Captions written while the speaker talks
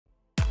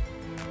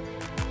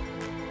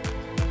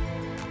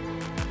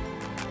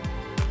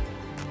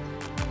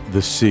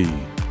The sea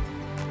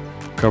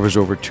covers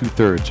over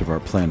 2/3 of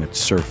our planet's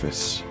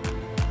surface.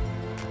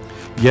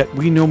 Yet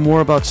we know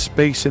more about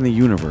space and the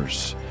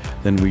universe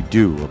than we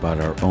do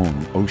about our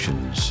own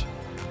oceans.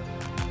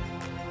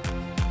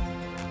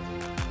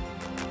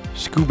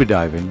 Scuba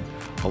diving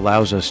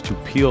allows us to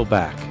peel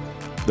back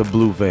the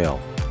blue veil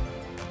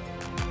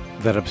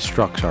that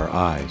obstructs our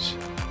eyes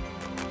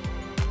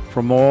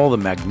from all the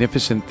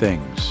magnificent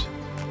things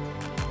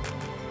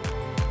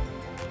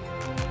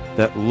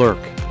that lurk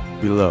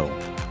below.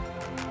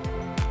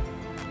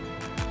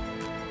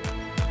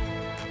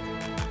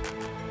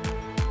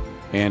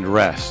 And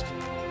rest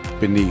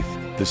beneath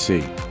the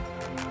sea.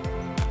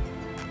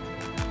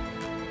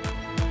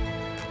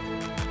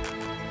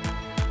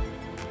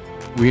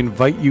 We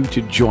invite you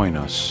to join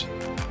us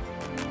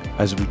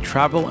as we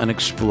travel and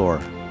explore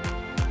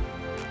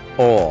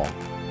all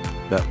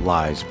that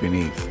lies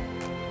beneath.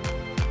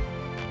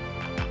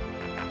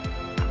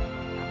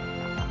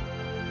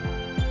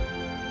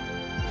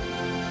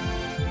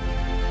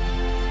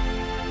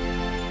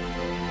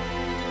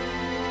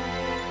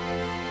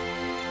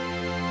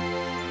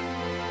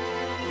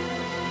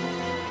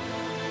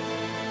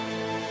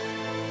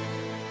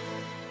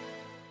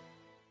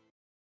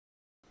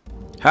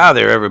 Hi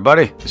there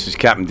everybody, this is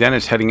Captain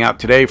Dennis heading out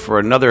today for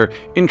another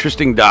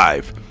interesting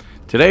dive.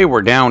 Today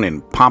we're down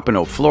in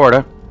Pompano,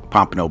 Florida,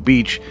 Pompano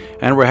Beach,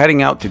 and we're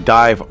heading out to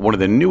dive one of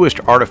the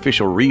newest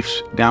artificial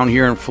reefs down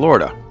here in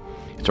Florida.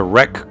 It's a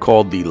wreck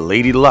called the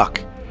Lady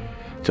Luck.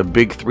 It's a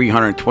big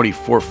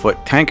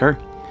 324-foot tanker,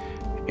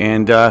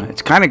 and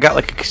it's kind of got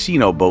like a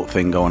casino boat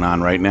thing going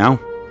on right now.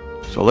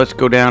 So let's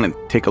go down and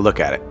take a look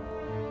at it.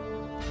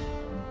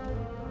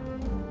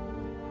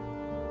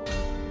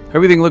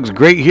 Everything looks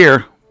great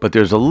here, but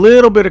there's a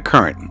little bit of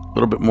current, a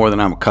little bit more than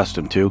I'm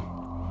accustomed to.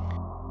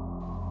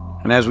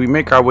 And as we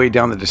make our way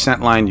down the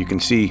descent line, you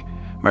can see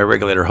my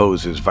regulator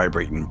hose is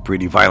vibrating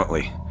pretty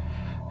violently.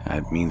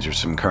 That means there's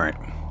some current.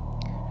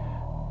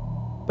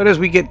 But as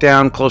we get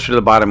down closer to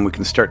the bottom, we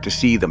can start to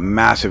see the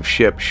massive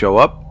ship show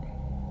up.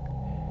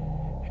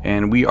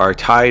 And we are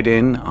tied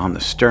in on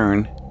the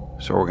stern,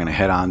 so we're going to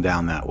head on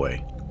down that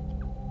way.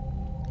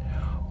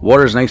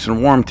 Water's nice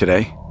and warm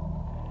today.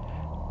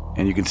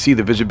 And you can see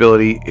the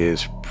visibility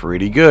is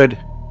pretty good.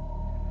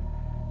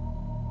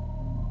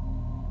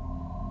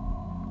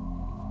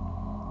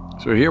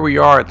 So here we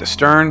are at the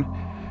stern,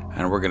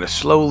 and we're going to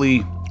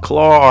slowly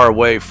claw our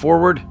way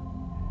forward.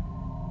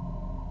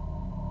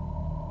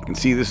 You can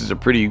see this is a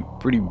pretty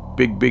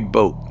big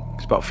boat.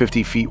 It's about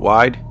 50 feet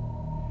wide.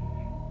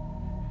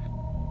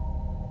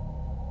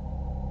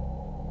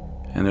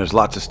 And there's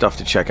lots of stuff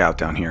to check out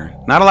down here.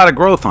 Not a lot of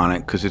growth on it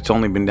because it's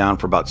only been down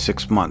for about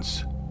 6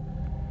 months.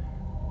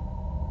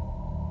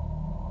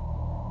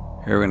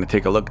 Here we're going to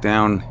take a look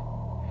down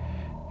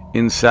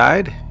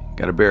inside.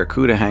 Got a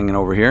barracuda hanging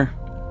over here.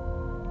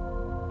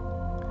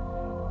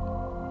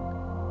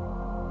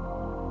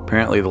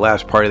 Apparently the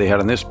last party they had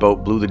on this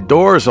boat blew the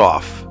doors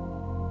off.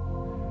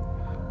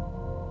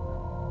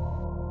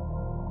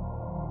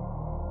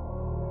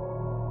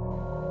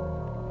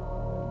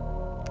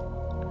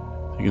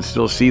 You can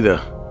still see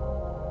the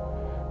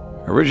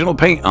original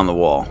paint on the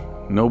wall.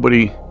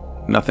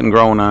 Nothing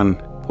growing on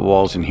the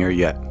walls in here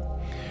yet.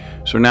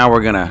 So now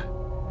we're going to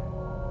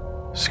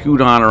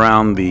scoot on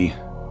around the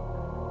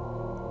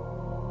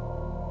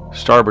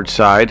starboard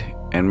side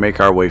and make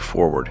our way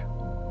forward.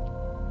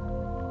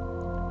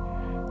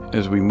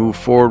 As we move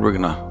forward, we're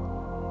going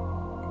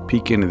to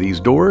peek into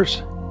these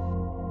doors.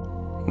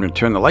 I'm going to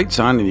turn the lights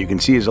on, and you can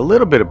see there's a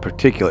little bit of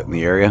particulate in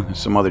the area.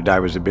 Some other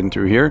divers have been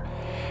through here,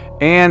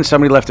 and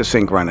somebody left a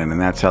sink running,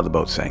 and that's how the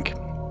boat sank.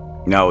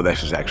 No,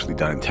 this was actually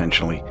done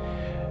intentionally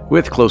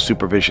with close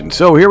supervision.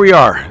 So here we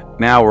are.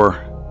 Now we're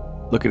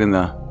looking in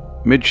the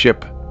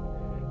midship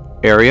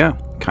area,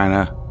 kind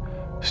of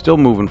still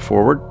moving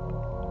forward.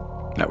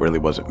 That really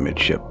wasn't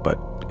midship, but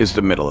is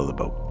the middle of the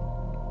boat.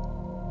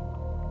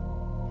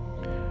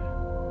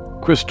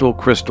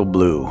 Crystal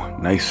blue.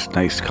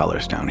 Nice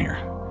colors down here.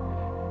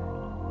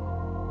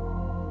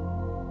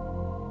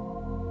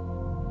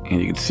 And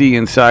you can see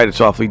inside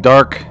it's awfully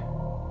dark.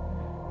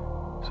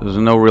 So there's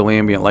no real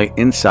ambient light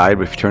inside,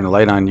 but if you turn the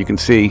light on, you can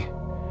see.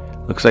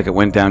 Looks like it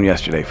went down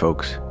yesterday,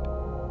 folks.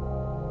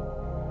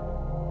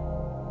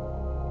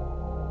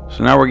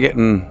 So now we're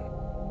getting,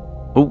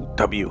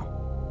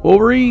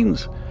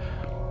 Wolverines.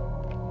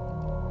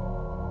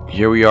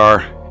 Here we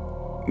are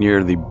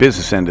near the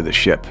business end of the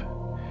ship.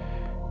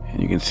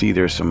 And you can see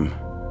there's some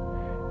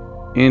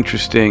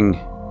interesting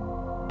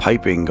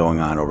piping going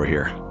on over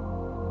here.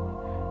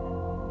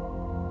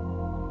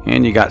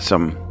 And you got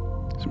some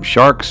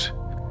sharks.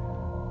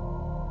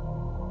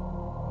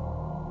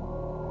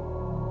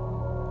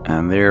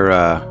 And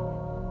they're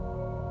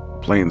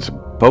playing some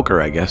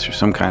poker, I guess, or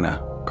some kind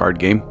of card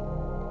game.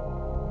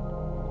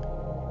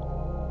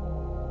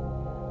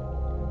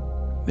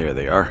 There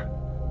they are.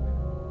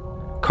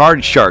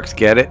 Card sharks,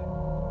 get it?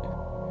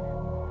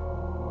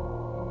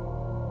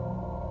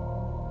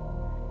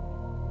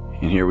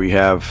 And here we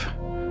have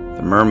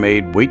the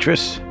mermaid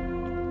waitress.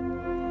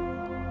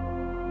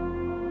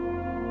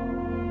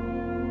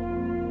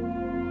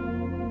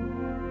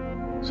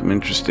 Some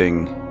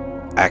interesting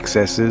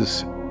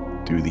accesses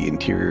through the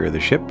interior of the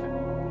ship.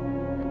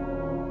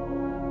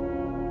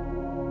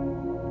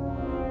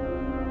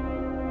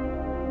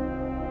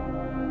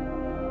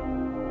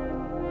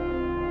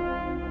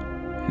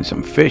 And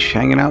some fish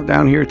hanging out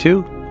down here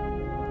too.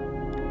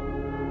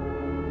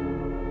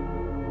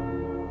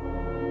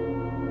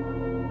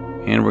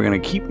 And we're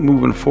going to keep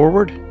moving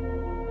forward.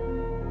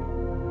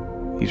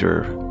 These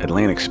are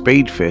Atlantic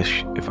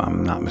spadefish, if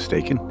I'm not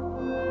mistaken.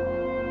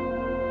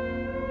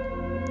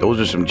 Those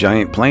are some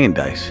giant playing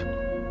dice.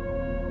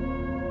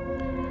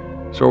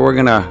 So we're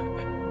going to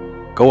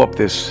go up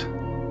this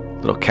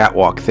little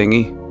catwalk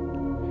thingy.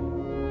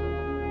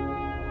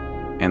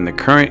 And the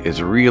current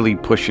is really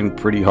pushing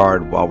pretty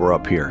hard while we're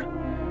up here.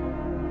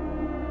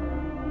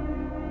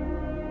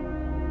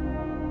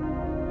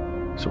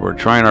 So we're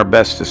trying our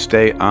best to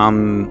stay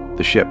on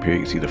the ship. Here you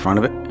can see the front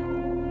of it.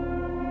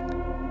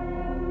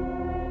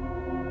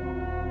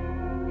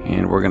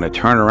 And we're going to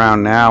turn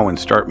around now and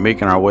start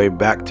making our way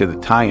back to the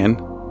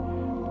tie-in.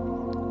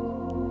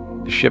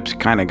 The ship's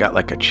kind of got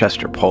like a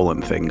Chester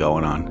Poland thing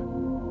going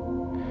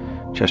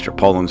on. Chester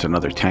Poland's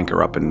another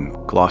tanker up in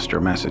Gloucester,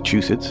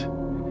 Massachusetts.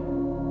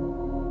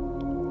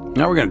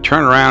 Now we're going to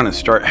turn around and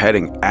start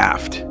heading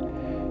aft.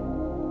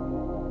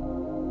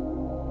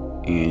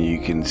 And you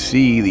can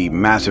see the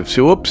massive...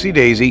 Whoopsie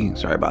daisy.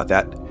 Sorry about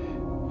that.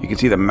 You can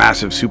see the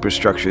massive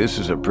superstructure. This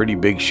is a pretty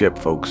big ship,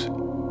 folks.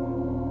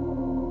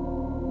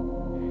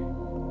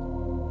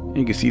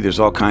 You can see there's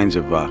all kinds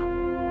of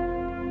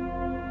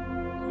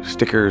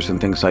stickers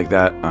and things like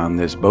that on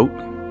this boat.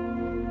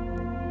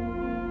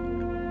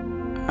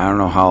 I don't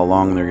know how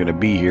long they're going to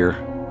be here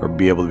or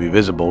be able to be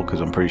visible, because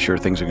I'm pretty sure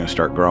things are going to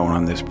start growing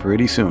on this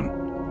pretty soon.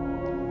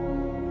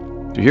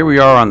 So here we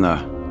are on the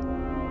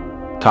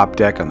top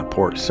deck on the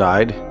port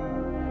side.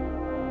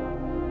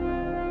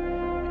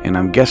 And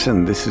I'm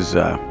guessing this is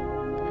I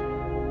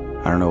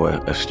don't know,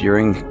 a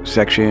steering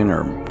section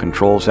or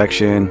control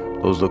section.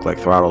 Those look like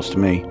throttles to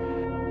me.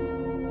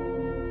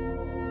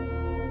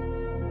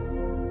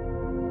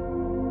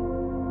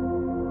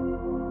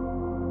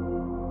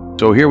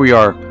 So here we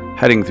are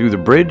heading through the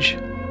bridge.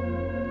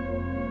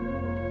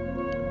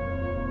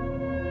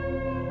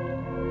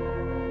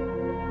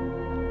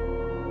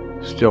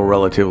 Still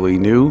relatively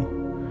new.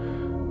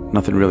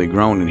 Nothing really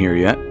grown in here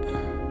yet.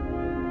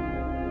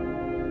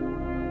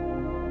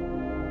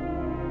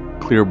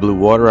 Clear blue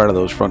water out of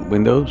those front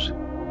windows.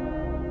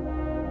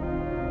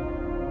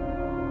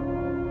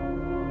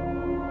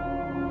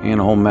 And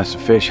a whole mess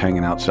of fish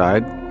hanging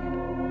outside.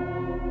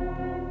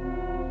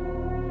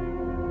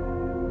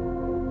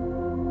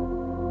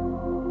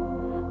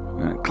 I'm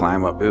gonna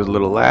climb up this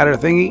little ladder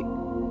thingy.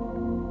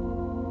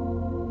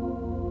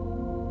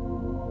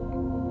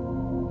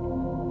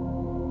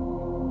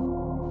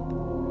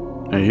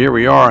 And here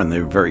we are on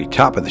the very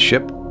top of the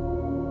ship.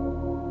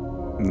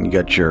 And you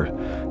got your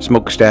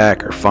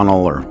smokestack or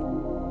funnel or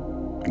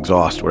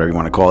exhaust, whatever you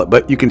want to call it.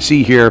 But you can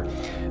see here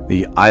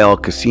the Isle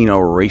Casino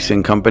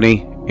Racing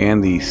Company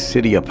and the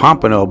city of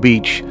Pompano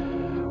Beach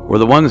were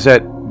the ones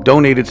that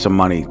donated some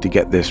money to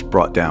get this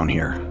brought down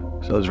here.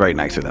 So it was very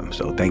nice of them.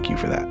 So thank you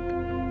for that.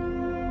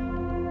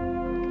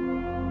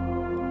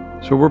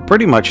 So we're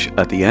pretty much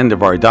at the end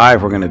of our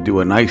dive. We're going to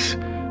do a nice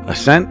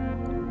ascent.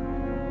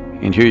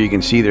 And here you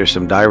can see there's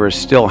some divers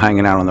still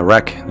hanging out on the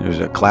wreck. There's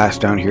a class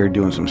down here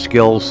doing some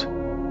skills.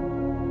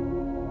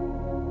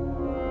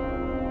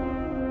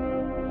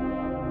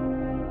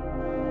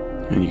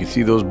 And you can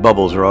see those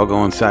bubbles are all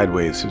going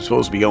sideways. It's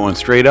supposed to be going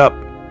straight up.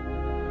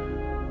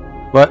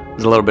 But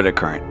there's a little bit of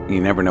current. You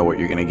never know what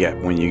you're going to get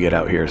when you get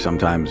out here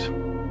sometimes.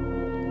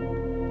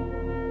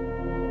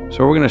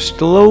 So we're going to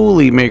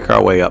slowly make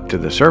our way up to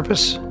the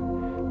surface.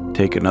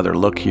 Take another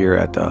look here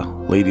at the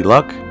Lady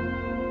Luck.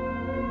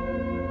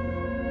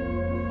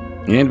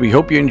 And we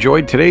hope you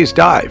enjoyed today's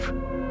dive.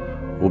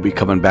 We'll be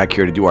coming back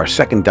here to do our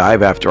second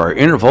dive after our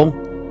interval.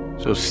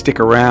 So stick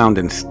around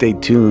and stay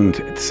tuned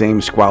at the same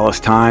Squalus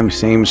time,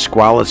 same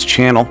Squalus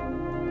channel.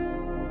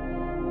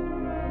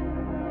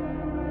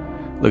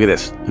 Look at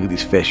this. Look at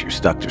these fish. You're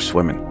stuck. They're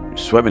swimming. You're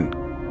swimming.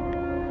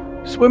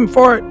 Swim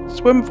for it.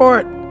 Swim for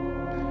it.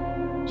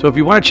 So if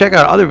you want to check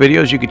out other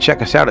videos, you can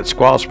check us out at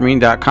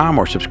squalusmarine.com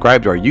or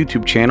subscribe to our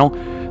YouTube channel.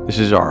 This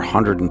is our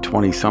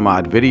 120 some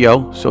odd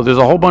video. So there's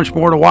a whole bunch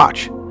more to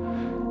watch.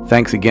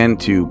 Thanks again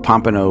to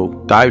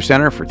Pompano Dive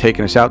Center for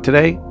taking us out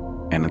today.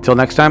 And until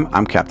next time,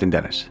 I'm Captain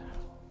Dennis.